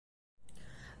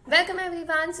Welcome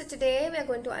everyone. So today we are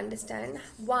going to understand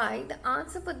why the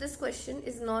answer for this question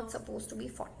is not supposed to be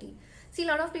 40. See, a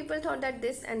lot of people thought that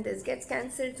this and this gets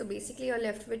cancelled. So basically you're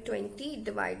left with 20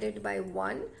 divided by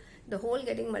 1, the whole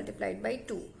getting multiplied by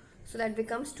 2. So that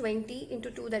becomes 20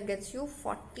 into 2, that gets you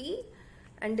 40,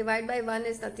 and divide by 1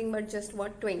 is nothing but just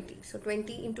what, 20. So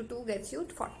 20 into 2 gets you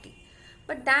 40.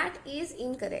 But that is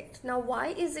incorrect. Now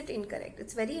why is it incorrect?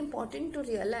 It's very important to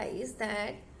realize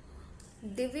that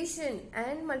division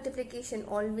and multiplication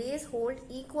always hold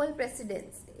equal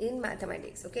precedence in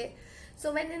mathematics. Okay,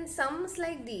 so when in sums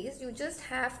like these, you just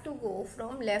have to go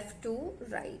from left to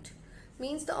right,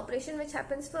 means the operation which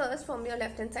happens first from your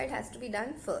left hand side has to be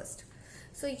done first.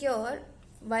 So here,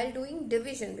 while doing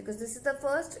division, because this is the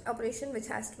first operation which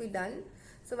has to be done,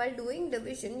 so while doing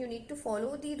division you need to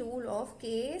follow the rule of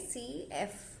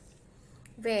KCF,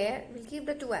 where we'll keep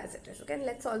the 2 as it is. Okay, and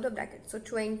let's solve the bracket. So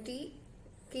 20,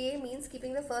 K means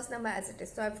keeping the first number as it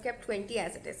is, so I've kept 20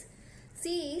 as it is.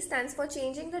 C stands for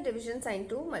changing the division sign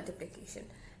to multiplication,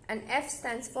 and F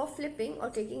stands for flipping or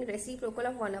taking reciprocal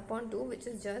of 1 upon 2, which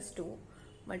is just 2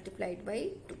 multiplied by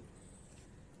 2.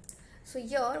 So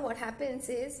here what happens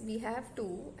is we have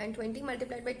 2 and 20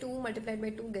 multiplied by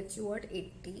 2 gets you what,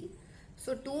 80.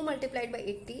 So 2 multiplied by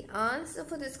 80, answer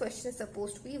for this question is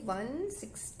supposed to be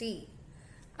 160.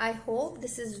 I hope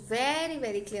this is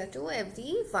very clear to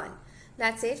everyone.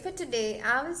 That's it for today.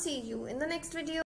 I will see you in the next video.